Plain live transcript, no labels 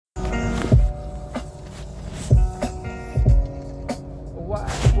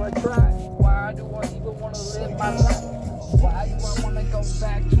wanna try? Why do I even wanna live my life? Why do I wanna go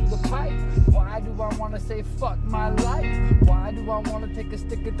back to the pipe? Why do I wanna say fuck my life? Why do I wanna take a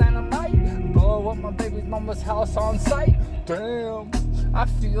stick of dynamite, blow up my baby mama's house on sight? Damn, I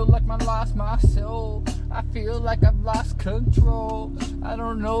feel like I lost my soul. I feel like I've lost control. I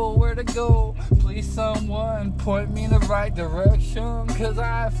don't know where to go. Please someone point me in the right direction, cause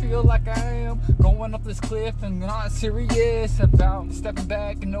I feel like I am going up this cliff and not serious about stepping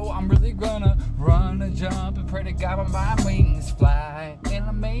back. And no, I'm really gonna run and jump and pray to God my wings fly. And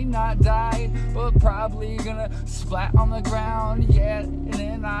I may not die, but probably gonna splat on the ground. Yeah, and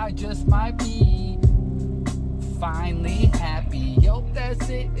then I just might be finally happy. Yo, that's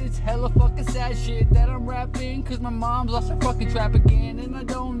it. It's hella fucking sad shit that I'm rapping, cause my mom's lost her fucking trap again, and I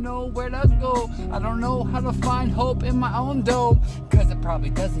don't know where to go. I don't know how to find hope in my own dome, cause it probably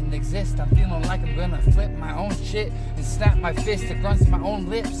doesn't exist. I'm feeling like I'm gonna flip my own shit and snap my fist against my own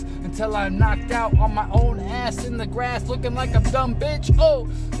lips until I'm knocked out on my own ass in the grass, looking like a dumb bitch. Oh,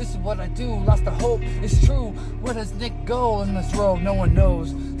 this is what I do. Lost the hope. It's true. Where does Nick go in this road? No one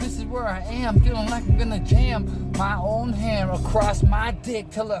knows. This is where I am, feeling like I'm gonna jam my own hand across my dick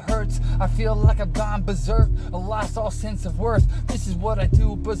till it hurts. I feel like I've gone berserk, I lost all sense of worth. This is what I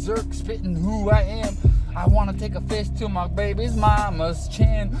do, berserk, spitting who I am. I wanna take a fist to my baby's mama's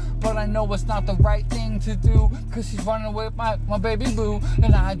chin, but I know it's not the right thing to do, cause she's running away with my baby boo.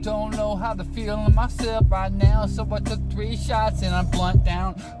 And I don't know how to feel in myself right now, so I took 3 shots and I'm blunt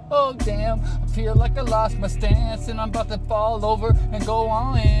down. Oh damn, I feel like I lost my stance and I'm about to fall over and go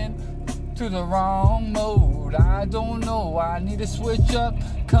on in to the wrong mode. I don't know, I need to switch up,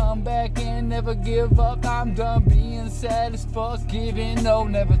 come back and never give up. I'm done being sad as fuck, giving no,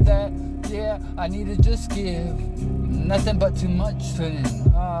 never that. Yeah, I need to just give, nothing but too much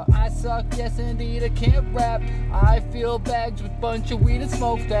to I suck, yes indeed, I can't rap. I feel bags with bunch of weed and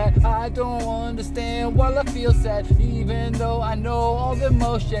smoke that I don't understand while I feel sad, even though I know all the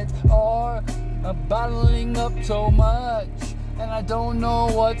emotions are bottling up so much. And I don't know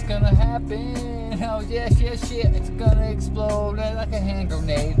what's gonna happen. Oh yes, shit, it's gonna explode like a hand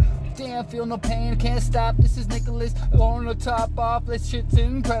grenade. Damn, feel no pain, can't stop. This is Nicholas on the top off. This shit's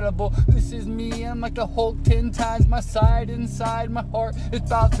incredible. This is me, I'm like the Hulk 10 times my side. Inside my heart, it's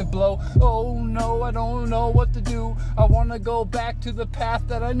about to blow. Oh no, I don't know what to do. I wanna go back to the path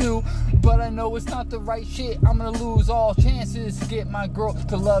that I knew, but I know it's not the right shit. I'm gonna lose all chances to get my girl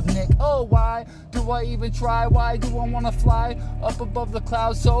to love Nick. Oh, why do I even try? Why do I wanna fly up above the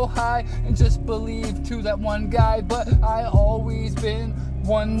clouds so high and just believe to that one guy? But I always been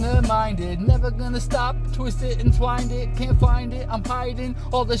one-minded, never gonna stop, twist it and twined it, can't find it, I'm hiding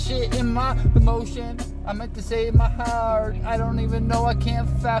all the shit in my emotion. I meant to say my heart, I don't even know, I can't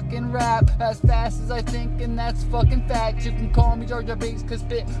fucking rap as fast as I think, and that's fucking fact. You can call me Georgia Binks, cause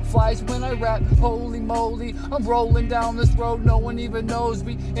spit flies when I rap. Holy moly, I'm rolling down this road, no one even knows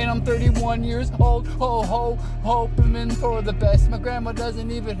me, and I'm 31 years old. Ho, hoping for the best. My grandma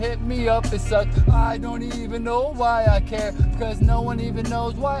doesn't even hit me up, it sucks. I don't even know why I care, because no one even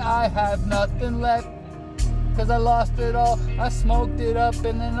knows why I have nothing left. Cause I lost it all, I smoked it up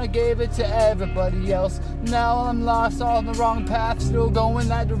and then I gave it to everybody else. Now I'm lost on the wrong path, still going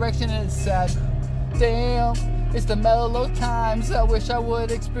that direction and it's sad. Damn, it's the mellow times I wish I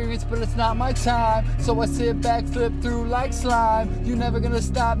would experience, but it's not my time. So I sit back, flip through like slime. You never gonna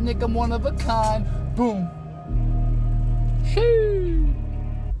stop, Nick, I'm one of a kind. Boom. Shee.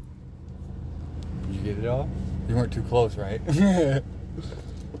 Did you get it all? You weren't too close, right?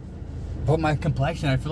 But my complexion, I feel